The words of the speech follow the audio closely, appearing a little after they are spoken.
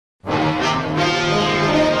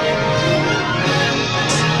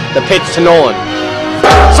The pitch to Nolan.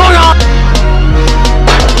 Swung on!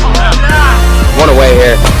 One away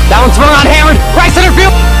here. That one swung on, hammered, right center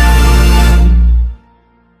field!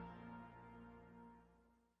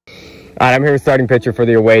 Alright, I'm here with starting pitcher for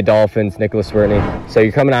the away Dolphins, Cwiertny. So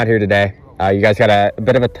you're coming out here today. You guys got a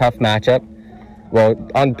bit of a tough matchup. Well,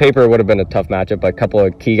 on paper it would have been a tough matchup, but a couple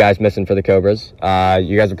of key guys missing for the Cobras.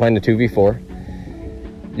 You guys are playing the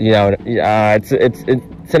 2v4. You know, it's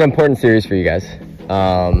an important series for you guys.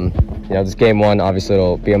 You know, this game one, obviously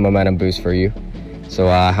it'll be a momentum boost for you. So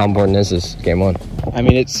how important is this game one? I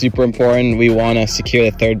mean, it's super important. We want to secure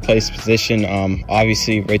the third place position.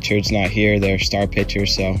 Obviously Richard's not here, they're star pitcher,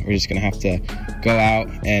 so we're just gonna have to go out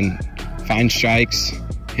and find strikes,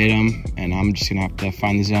 hit them, and I'm just gonna have to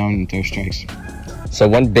find the zone and throw strikes. So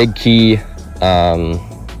one big key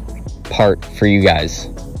part for you guys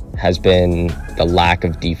has been the lack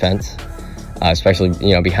of defense, especially,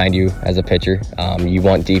 you know, behind you as a pitcher. You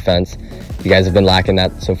want defense. You guys have been lacking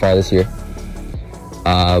that so far this year.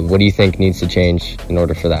 What do you think needs to change in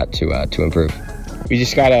order for that to improve? We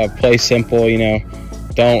just gotta play simple, you know.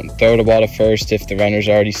 Don't throw the ball to first if the runner's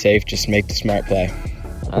already safe. Just make the smart play.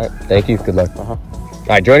 All right, thank you. Good luck. All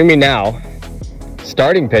right, joining me now,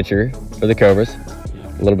 starting pitcher for the Cobras.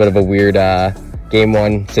 A little bit of a weird game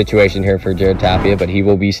one situation here for Tapia, but he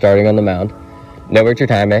will be starting on the mound. No Richard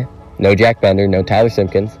Jaime, no Jack Bender, no Tyler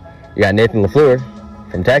Simpkins. You got Nathan Fleur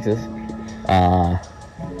from Texas.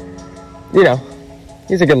 You know,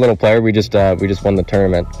 he's a good little player. We just won the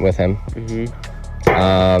tournament with him.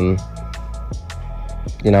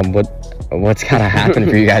 You know, what's gotta happen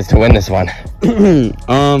for you guys to win this one?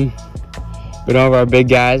 We don't have our big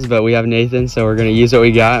guys, but we have Nathan, so we're gonna use what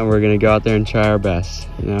we got and we're gonna go out there and try our best.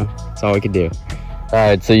 You know, that's all we can do. All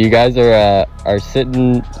right, so you guys are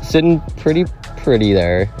sitting pretty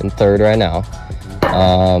there in third right now.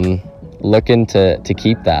 Looking to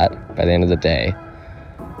keep that by the end of the day.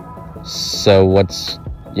 So what's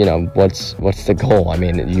the goal? I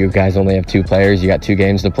mean, you guys only have 2 players. You got 2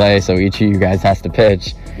 games to play, so each of you guys has to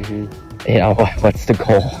pitch. You know, what's the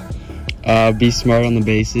goal? Be smart on the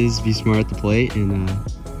bases, be smart at the plate, and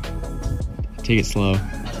take it slow,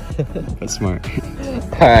 but smart.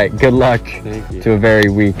 All right, good luck to a very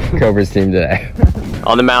weak Cobras team today.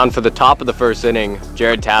 On the mound for the top of the first inning,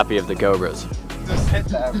 Tapia of the Cobras. Just hit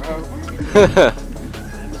that, bro.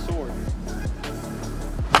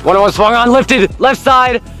 1-1 swung on, lifted, left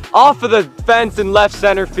side, off of the fence in left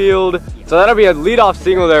center field. So that'll be a leadoff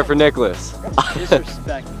single there for Nicholas.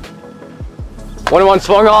 Disrespect. 1-1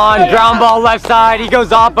 swung on, ground ball left side, he goes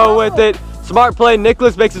oppo with it. Smart play,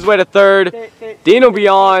 Nicholas makes his way to third. Dean will be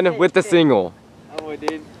on with the single.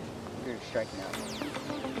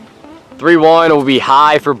 3-1 will be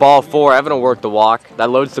high for ball 4. Evan will work the walk. That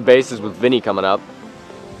loads the bases with Vinny coming up.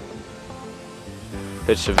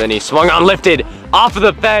 Pitch to Vinny, swung on, lifted, off of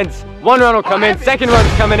the fence. 1 run will come in, 2nd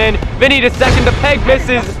run's coming in. Vinny to second, the peg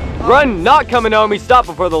misses. Run not coming home, he stopped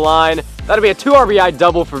before the line. That'll be a 2 RBI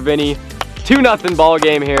double for Vinny. 2-0 ball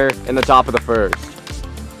game here in the top of the first.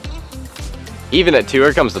 Even at 2,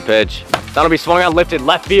 here comes the pitch. That'll be swung on, lifted,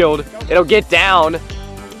 left field. It'll get down.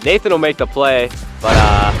 Nathan will make the play, but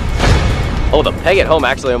oh, the peg at home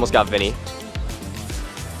actually almost got Vinny.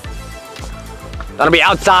 That'll be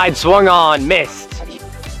outside, swung on, missed.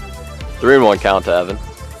 3-1 count to Evan.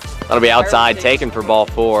 That'll be outside, taken for ball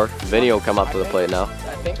 4. Vinny will come up to the plate now.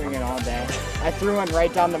 Bring it all day. I threw one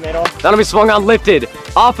right down the middle. That'll be swung on, lifted,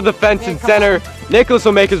 off of the fence in center. Nicholas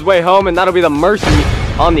will make his way home, and that'll be the mercy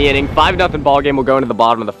on the inning. 5-0 ball game will go into the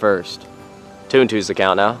bottom of the first. 2-2's the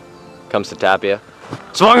count now. Comes to Tapia.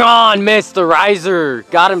 Swung on, missed the riser.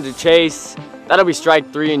 Got him to chase. That'll be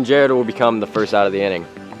strike 3, and Jared will become the first out of the inning.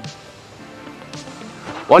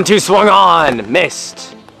 1-2 swung on,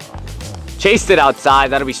 missed. Chased it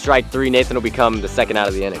outside. That'll be strike 3. Nathan will become the 2nd out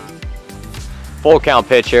of the inning. Full count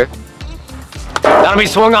pitch here. That'll be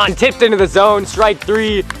swung on, tipped into the zone. Strike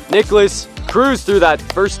 3. Nicholas cruised through that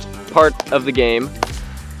first part of the game.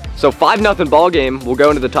 So 5-0 ball game will go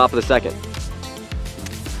into the top of the 2nd.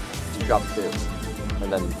 You dropped 2,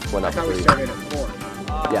 and then went up 3. We started at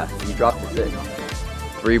 4. Yeah, you dropped to 6.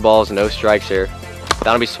 3 balls, no strikes here.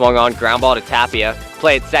 That'll be swung on, ground ball to Tapia.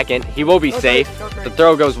 Play at 2nd. He will be safe. The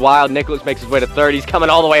throw goes wild. Nicholas makes his way to 3rd. He's coming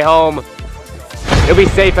all the way home. He'll be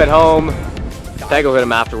safe at home. Peg will hit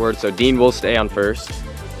him afterwards, so Dean will stay on first.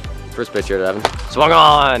 First pitch here to Evan. Swung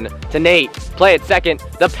on to Nate. Play at 2nd.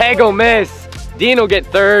 The peg will miss. Dean will get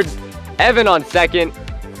 3rd. Evan on 2nd.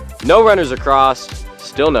 No runners across.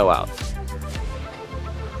 Still no outs.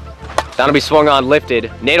 That'll be swung on,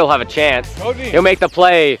 lifted. Nate will have a chance. He'll make the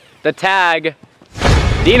play. The tag.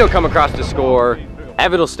 Dean will come across to score.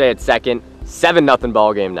 Evan will stay at 2nd. 7-0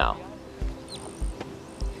 ball game now.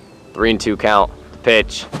 3-2 count.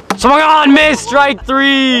 Pitch. Swung on, missed, strike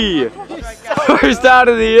 3. First out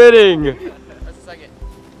of the inning.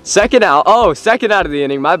 Second out. Oh, second out of the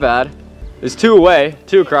inning, my bad. There's 2 away,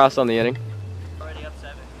 2 across on the inning.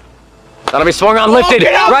 That'll be swung on, lifted,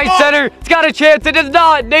 right center. It's got a chance, it does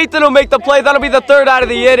not. Nathan will make the play. That'll be the 3rd out of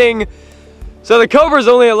the inning. So the Cobras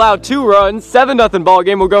only allowed 2 runs. 7-0 ball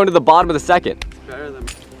game. We'll go into the bottom of the 2nd.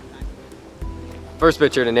 First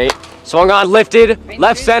pitcher to Nate. Swung on, lifted,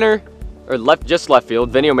 left center, or just left field.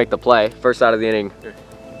 Vinny will make the play. First out of the inning.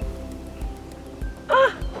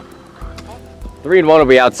 3-1 will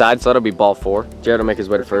be outside, so that'll be ball 4. Jared will make his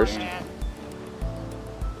way to first.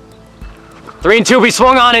 3-2 will be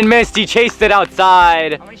swung on and missed. He chased it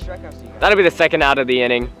outside. How many strikeouts do you got? That'll be the 2nd out of the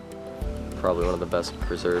inning. Probably one of the best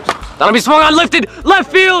preserves. That'll be swung on, lifted,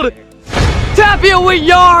 left field. Tapia went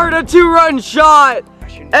yard, a 2-run shot.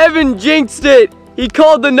 Evan jinxed it. He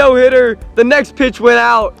called the no-hitter. The next pitch went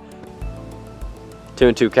out.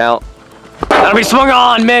 2-2 count. That'll be swung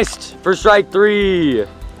on, missed for strike 3.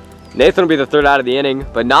 Nathan will be the 3rd out of the inning,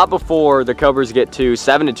 but not before the Cobras get to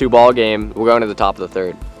 7-2 ball game. We'll go into the top of the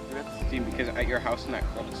 3rd. Because at your house in that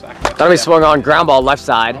cul-de-sac. That'll be swung on, ground ball left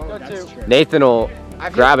side. Oh, that's true. Nathan will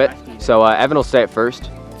grab it. So Evan will stay at first.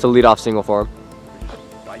 It's a leadoff single for him.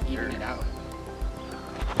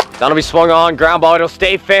 That'll be swung on, ground ball. It'll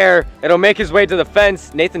stay fair. It'll make his way to the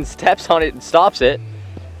fence. Nathan steps on it and stops it.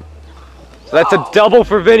 So that's a double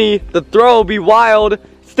for Vinny. The throw will be wild.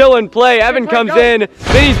 Still in play. Evan comes in.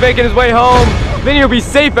 Vinny's making his way home. Vinny will be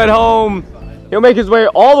safe at home. He'll make his way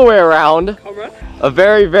all the way around. A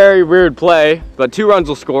very, very weird play, but 2 runs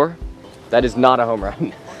will score. That is not a home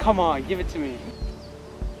run. Come on, give it to me.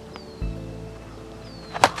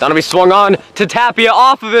 That'll be swung on to Tapia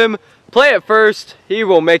off of him. Play at first. He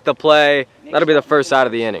will make the play. That'll be the 1st out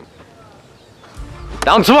of the inning.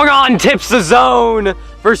 Down swung on, tips the zone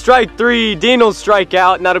for strike 3. Dean will strike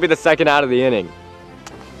out, and that'll be the 2nd out of the inning.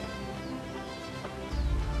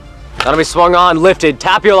 That'll be swung on, lifted.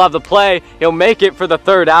 Tapia will have the play. He'll make it for the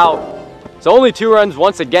 3rd out. So only 2 runs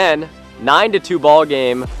once again. 9-2 ball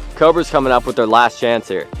game. Cobras coming up with their last chance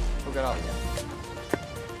here.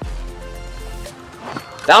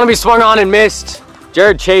 That'll be swung on and missed.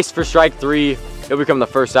 Jared chased for strike 3. He'll become the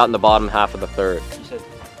 1st out in the bottom half of the 3rd.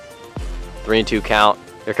 3-2 count.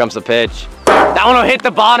 Here comes the pitch. That one will hit the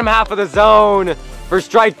bottom half of the zone for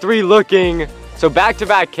strike 3 looking. So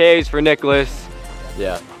back-to-back Ks for Nicholas.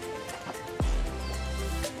 Yeah.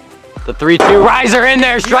 The 3-2 riser in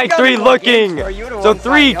there, strike 3 looking. So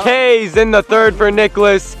 3 Ks in the 3rd for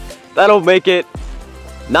Nicholas. That'll make it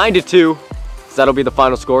 9-2. So that'll be the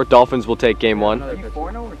final score. Dolphins will take game 1. Are you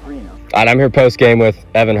 4-0 or 3-0? And I'm here post game with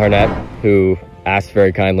Evan Harnett, who asked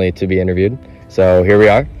very kindly to be interviewed. So here we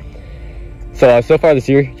are. So far this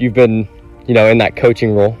year, you've been, in that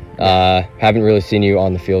coaching role. Haven't really seen you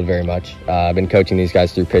on the field very much. I've been coaching these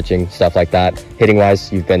guys through pitching, stuff like that. Hitting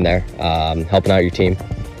wise, you've been there, helping out your team.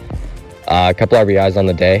 A couple RBIs on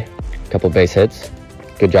the day, a couple base hits.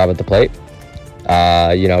 Good job at the plate.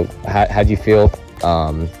 How do you feel?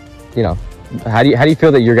 How do you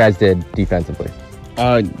feel that your guys did defensively?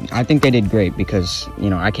 I think they did great because,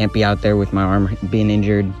 I can't be out there with my arm being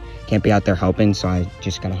injured, can't be out there helping, so I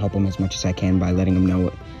just got to help them as much as I can by letting them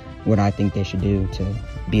know what I think they should do to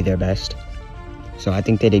be their best. So I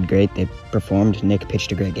think they did great. They performed. Nick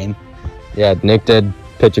pitched a great game. Yeah, Nick did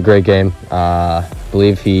pitch a great game.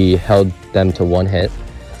 Believe he held them to 1 hit.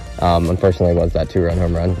 Unfortunately, it was that 2-run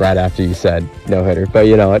home run right after you said no-hitter. But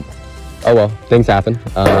you know what? Oh well, things happen.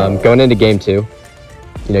 Going into game 2,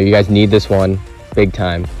 you guys need this one big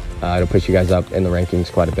time. It'll push you guys up in the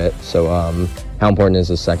rankings quite a bit. So how important is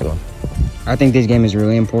this second one? I think this game is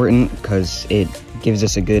really important because it gives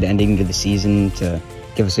us a good ending to the season, to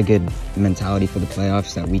give us a good mentality for the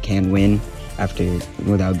playoffs that we can win after,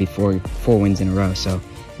 that would be four wins in a row. So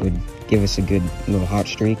it would give us a good little hot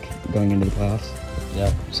streak going into the playoffs.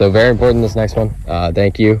 Yeah, so very important this next one.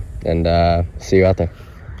 Thank you, and see you out there.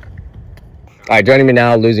 All right, joining me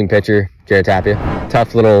now, losing pitcher, Jared Tapia.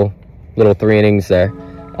 Tough little 3 innings there.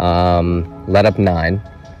 Let up 9.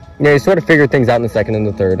 You sort of figured things out in the 2nd and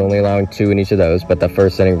the 3rd, only allowing 2 in each of those, but the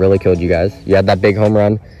 1st inning really killed you guys. You had that big home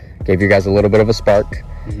run, gave you guys a little bit of a spark.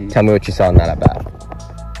 Tell me what you saw in that at bat.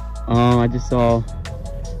 I just saw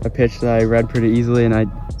a pitch that I read pretty easily, and I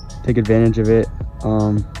took advantage of it.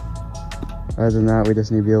 Other than that, we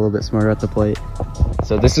just need to be a little bit smarter at the plate.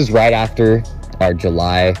 So this is right after our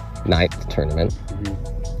July 9th tournament.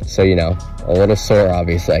 So, a little sore,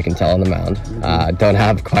 obviously, I can tell on the mound. Don't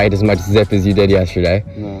have quite as much zip as you did yesterday.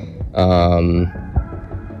 No.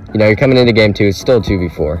 You're coming into game 2, it's still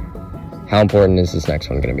 2v4. How important is this next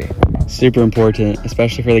one going to be? Super important,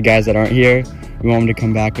 especially for the guys that aren't here. We want them to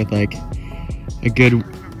come back with like a good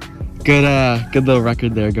little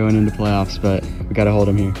record there going into playoffs, but we got to hold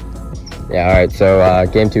them here. Yeah, all right, so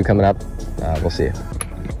game 2 coming up. We'll see you.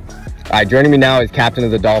 All right, joining me now is captain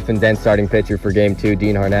of the Dolphins and starting pitcher for game 2,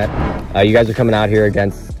 Dean Harnett. You guys are coming out here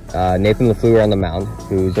against Nathan Fleur on the mound,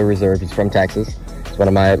 who's a reserve. He's from Texas. He's one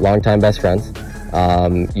of my longtime best friends.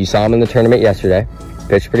 You saw him in the tournament yesterday.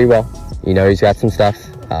 Pitched pretty well. You know he's got some stuff.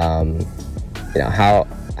 You know,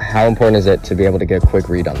 how important is it to be able to get a quick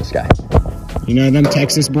read on this guy? You know, them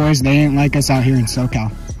Texas boys, they ain't like us out here in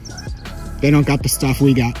SoCal. They don't got the stuff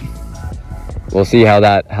we got. We'll see how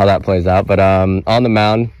that plays out. But on the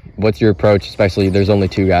mound, what's your approach? Especially, there's only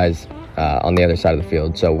 2 guys on the other side of the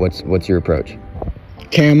field. So what's your approach?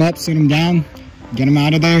 Carry them up, sit them down, get them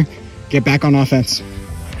out of there, get back on offense.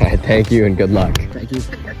 All right, thank you and good luck. Thank you.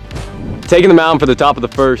 Taking the mound for the top of the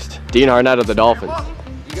first, Dean Harnett of the Dolphins.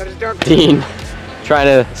 Dean trying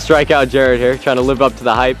to strike out Jared here, trying to live up to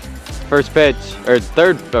the hype. First pitch, or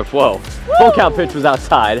whoa, full count pitch was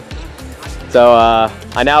outside. So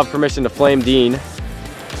I now have permission to flame Dean,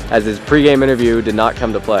 as his pregame interview did not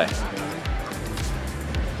come to play.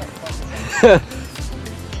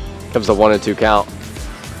 Comes a 1-2 count.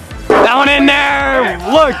 That one in there!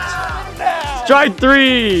 Looked! Strike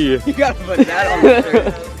 3! You gotta put that on the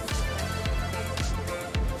shirt.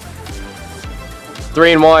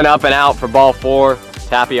 3-1, up and out for ball 4.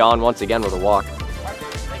 Tapia on once again with a walk.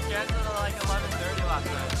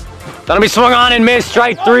 That'll be swung on and missed.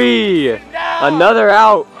 Strike 3. Another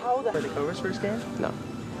out. For the Cobras first game? No.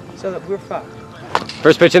 So that we're fucked.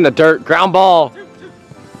 First pitch in the dirt. Ground ball.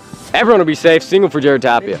 Everyone will be safe. Single for Jared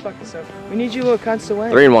Tapia. We need you little cunts to win.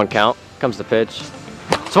 3-1 count. Comes the pitch.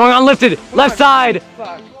 Swung on, lifted. Left side.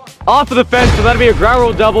 Fuck. Off of the fence. So that'll be a ground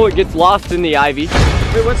rule double. It gets lost in the ivy.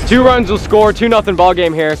 Wait, what's 2 runs will score. 2-0 ball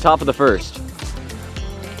game here. Top of the first.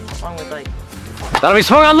 wrong with like? That'll be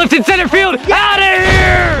swung on, lifted center field. Out of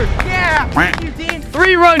here! Yeah! Thank you, Dean.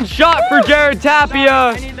 3-run shot for Jared Tapia.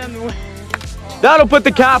 I need them to win. That'll put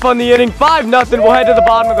the cap on the inning. 5-0. We'll head to the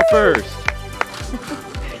bottom of the first.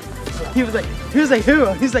 He was like, who?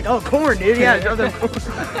 He's like, oh, corn, dude. Yeah, drove them corn.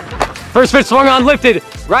 First pitch swung on, lifted.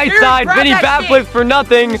 Right Jared, side. grab Vinny that bat stick. flips for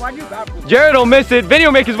nothing. Why'd you grab it? Jared will miss it. Vinny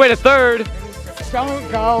will make his way to third.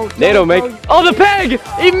 Don't go. Nate will make. Oh, the peg!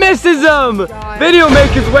 He misses him. Vinny will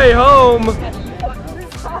make his way home.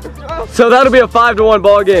 So that'll be a 5-1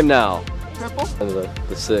 ball game now. Triple? The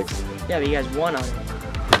 6th. Yeah, but you guys won on it.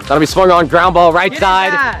 That'll be swung on, ground ball right Get his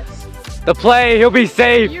side. ass. The play, he'll be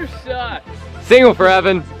safe. You suck. Single for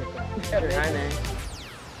Evan. Hi, man.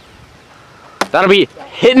 That'll be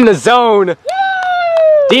hitting the zone. Woo!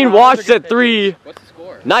 Dean watched at 3. What's the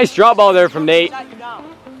score? Nice drop ball there from Nate.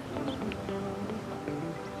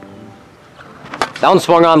 That one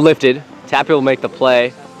swung on, lifted. Tapia will make the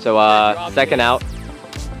play. So second out.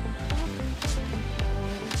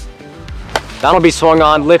 That'll be swung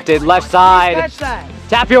on, lifted, left side. Catch that.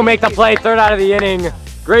 Tapia will make the play, 3rd out of the inning.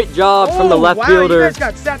 Great job from the left wow, fielder. You guys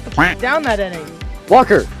got sat the f down that inning.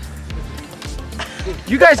 Walker.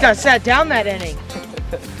 You guys got sat down that inning.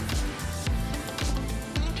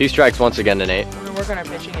 2 strikes once again to Nate. We're gonna work on our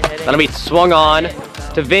pitching and hitting. That'll be swung on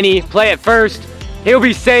to Vinny. Play at first. He'll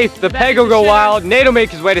be safe. The peg will go wild. Nate will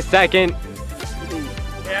make his way to second.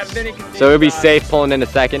 Yeah, Vinny can So he'll be safe pulling into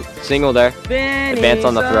second. Single there. Advance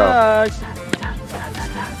on the throw.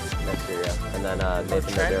 Next year, yeah. And then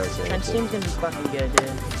Nathan Madero's in. Trent's team's gonna be fucking good,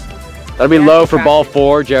 dude. That'll be low for ball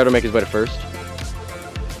 4. Jared will make his way to first.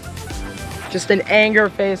 Just an anger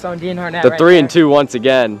face on Dean Harnett. The right 3-2 there. once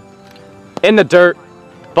again. In the dirt.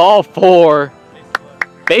 Ball 4.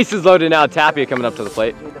 Bases loaded now. Tapia coming up to the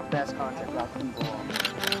plate. The best contact rock in the ball.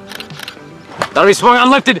 That'll be swung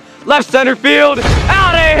on, lifted. Left center field.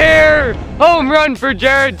 Out of here! Home run for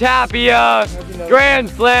Jared Tapia. Grand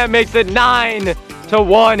slam makes it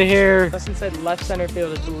 9-1 here. Justin said left center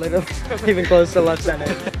field is literally not even close to left center.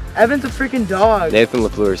 Evan's a freaking dog. Nathan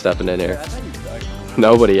LaFleur stepping in here.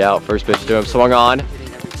 Nobody out. First pitch to him. Swung on.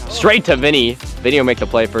 Straight to Vinny. Vinny will make the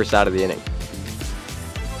play, 1st out of the inning.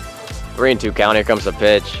 3-2 count. Here comes the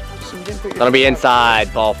pitch. That'll be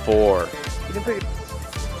inside. Ball 4.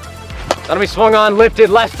 That'll be swung on, lifted,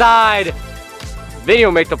 left side. Vinny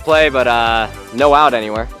will make the play, but no out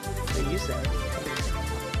anywhere. You said.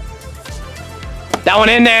 That one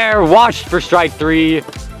in there. Watched for strike 3.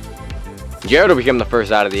 Jared will become the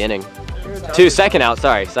 1st out of the inning. 2nd out.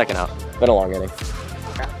 Sorry, 2nd out. Been a long inning.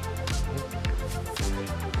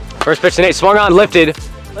 First pitch to Nate. Swung on, lifted.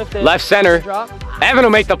 Left center. Drop. Evan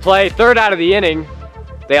will make the play, 3rd out of the inning.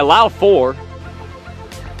 They allow 4.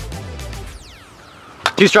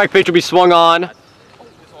 2-strike pitch will be swung on.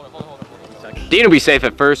 Dean will be safe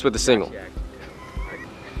at first with a single.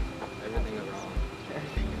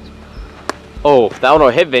 Oh, that one will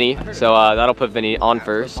hit Vinny, so that'll put Vinny on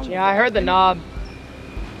first. Yeah, I heard the knob.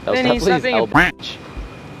 That was Vinny, stop being a definitely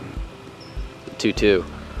 2-2.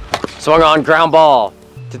 Swung on, ground ball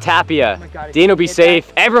to Tapia. Dean will be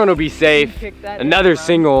safe. Everyone will be safe. Another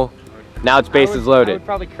single. Now it's bases I loaded. would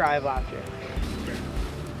probably cry laughter.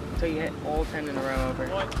 So you hit all 10 in a row over.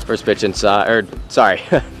 First pitch inside, or sorry.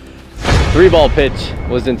 3-ball pitch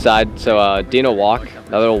was inside, so Dean will walk.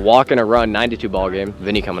 Another walk and a run, 9-2 ball game.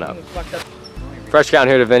 Vinny coming up. Fresh count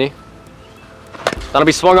here to Vinny. That'll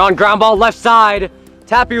be swung on, ground ball left side.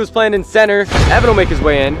 Tapia was playing in center. Evan will make his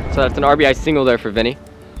way in, so that's an RBI single there for Vinny.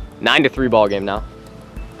 9-3 ball game now.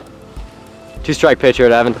 2-strike pitch here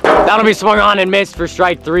to Evan. That'll be swung on and missed for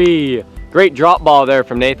strike 3. Great drop ball there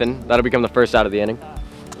from Nathan. That'll become the first out of the inning.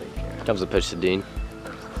 Comes the pitch to Dean.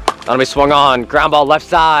 That'll be swung on, ground ball left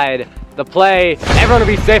side. The play, everyone will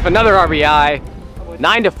be safe, another RBI.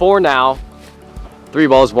 9-4 now. 3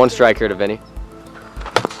 balls, 1 strike here to Vinny.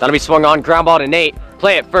 That'll be swung on, ground ball to Nate.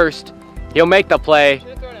 Play it first. He'll make the play.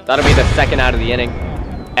 That'll be the second out of the inning.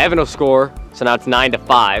 Evan will score, so now it's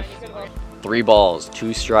 9-5. 3 balls,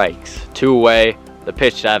 2 strikes, 2 away. The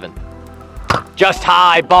pitch to Evan. Just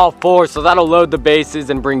high, ball 4, so that'll load the bases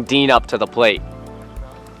and bring Dean up to the plate.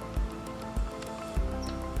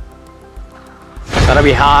 That'll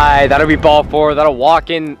be high, that'll be ball 4, that'll walk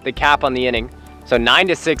in the cap on the inning. So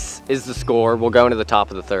 9-6 is the score. We'll go into the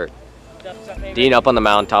top of the 3rd. Dean up on the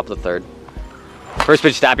mound, top of the 3rd. First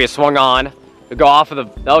pitch, Tapia swung on. It'll go off of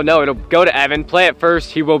the, oh no, it'll go to Evan. Play it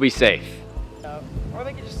first, he will be safe. Or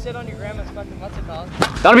they could just sit on your grandma's fucking what's it called?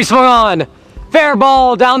 That'll be swung on. Fair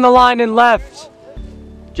ball down the line and left.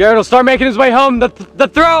 Jared will start making his way home. The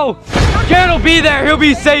throw. Jared will be there. He'll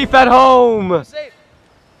be safe at home.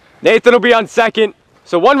 Nathan will be on second.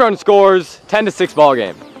 So 1 run scores. 10-6 ball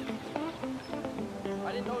game.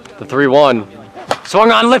 The 3-1.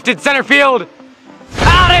 Swung on, lifted center field.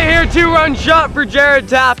 Out of here. 2-run shot for Jared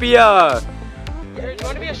Tapia.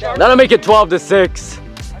 That'll make it 12-6.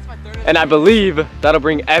 And I believe that'll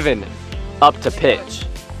bring Evan up to pitch.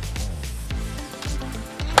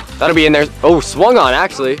 That'll be in there. Oh, swung on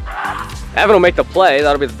actually. Evan will make the play.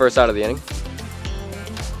 That'll be the first out of the inning.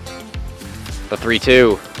 The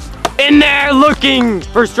 3-2. In there looking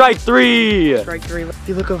for strike 3. Strike 3. If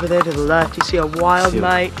you look over there to the left, you see a wild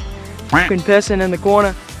night fucking person in the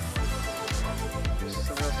corner.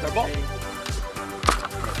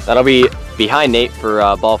 That'll be behind Nate for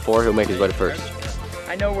ball 4. He'll make his way to first.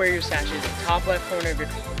 I know where your sash is. Top left corner of your.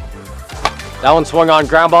 That one swung on,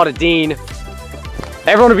 ground ball to Dean.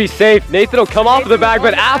 Everyone will be safe. Nathan will come off of the bag,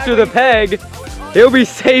 but after the peg, he'll be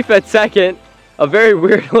safe at second. A very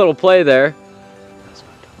weird little play there.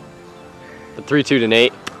 The 3-2 to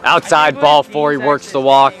Nate. Outside, ball 4, he works the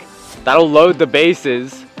walk. That'll load the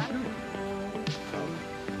bases.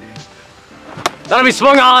 That'll be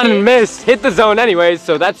swung on and missed. Hit the zone anyways,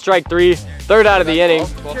 so that's strike 3. 3rd out of the inning.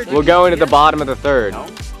 We'll go into the bottom of the 3rd.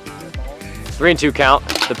 3-2 count.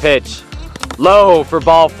 The pitch. Low for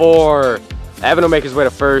ball 4. Evan will make his way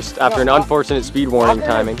to first after an unfortunate speed warning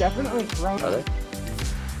timing.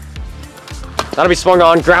 That'll be swung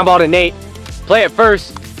on, ground ball to Nate. Play it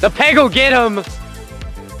first. The peg will get him.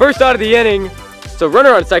 First out of the inning. So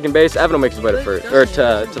runner on second base. Evan will make his way to first, or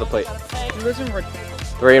to the plate.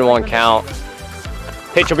 3-1 count.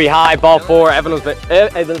 Pitch will be high, ball 4. Evan was.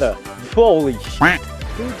 Holy shit.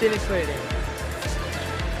 Who didn't put it in?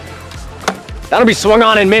 That'll be swung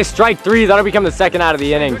on and missed. Strike 3. That'll become the second out of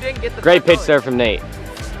the inning. Great pitch there from Nate.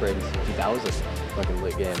 That was a fucking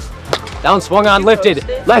lit game. That one swung on, lifted.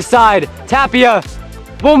 Left side. Tapia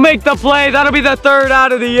will make the play. That'll be the 3rd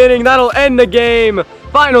out of the inning. That'll end the game.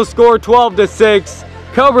 Final score 12-6.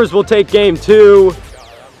 Cobras will take game 2.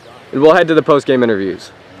 And we'll head to the post-game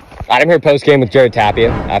interviews. I'm here post-game with Jared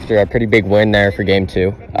Tapia after a pretty big win there for game 2.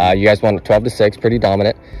 You guys won 12-6, pretty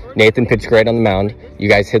dominant. Nathan pitched great on the mound. You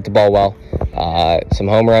guys hit the ball well. Some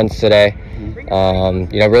home runs today.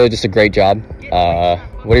 You know, really just a great job.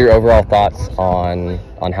 What are your overall thoughts on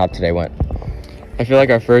how today went? I feel like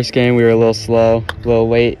our first game we were a little slow, a little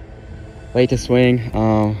late to swing,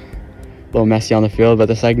 a little messy on the field, but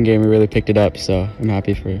the second game we really picked it up, so I'm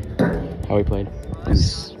happy for how we played.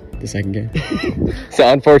 The second game. So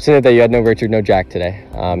unfortunate that you had no Richard, no Jack today.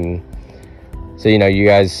 So you know, you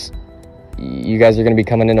guys are going to be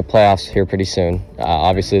coming into playoffs here pretty soon.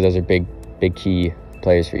 Obviously, those are big key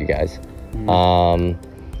players for you guys.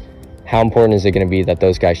 How important is it going to be that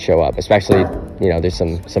those guys show up? Especially, you know, there's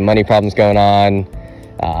some money problems going on.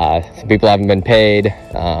 Some people haven't been paid.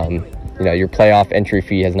 you know, your playoff entry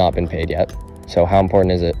fee has not been paid yet. So how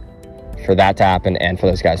important is it for that to happen and for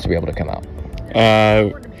those guys to be able to come out?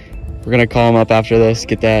 We're going to call them up after this,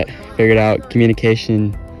 get that figured out.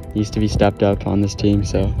 Communication needs to be stepped up on this team,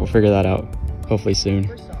 so we'll figure that out hopefully soon.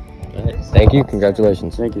 All right. Thank you.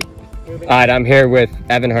 Congratulations. Thank you. All right, I'm here with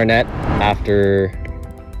Evan Harnett after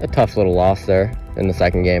a tough little loss there in the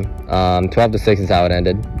second game. 12-6 is how it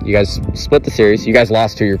ended. You guys split the series. You guys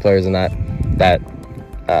lost 2 of your players in that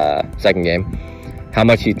second game. How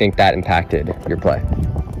much do you think that impacted your play?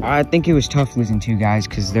 I think it was tough losing 2 guys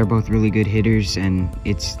because they're both really good hitters, and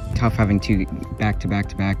it's tough having 2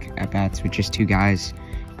 back-to-back at bats with just 2 guys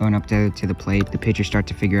going up to the plate. The pitchers start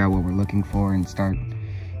to figure out what we're looking for and start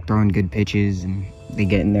throwing good pitches, and they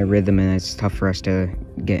get in their rhythm, and it's tough for us to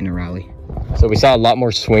get in a rally. So we saw a lot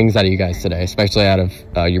more swings out of you guys today, especially out of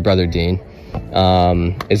your brother Dean.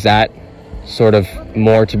 Is that sort of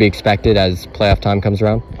more to be expected as playoff time comes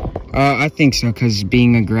around? I think so, because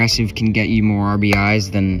being aggressive can get you more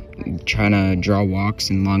RBIs than trying to draw walks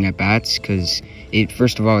and long at-bats, because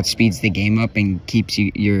first of all, it speeds the game up and keeps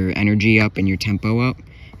your energy up and your tempo up,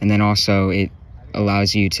 and then also it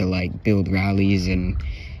allows you to like build rallies and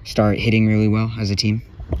start hitting really well as a team.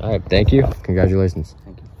 All right, thank you. Congratulations.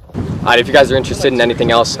 All right, if you guys are interested in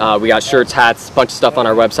anything else, we got shirts, hats, a bunch of stuff on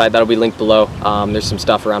our website. That'll be linked below. There's some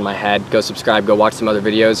stuff around my head. Go subscribe, go watch some other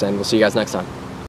videos, and we'll see you guys next time.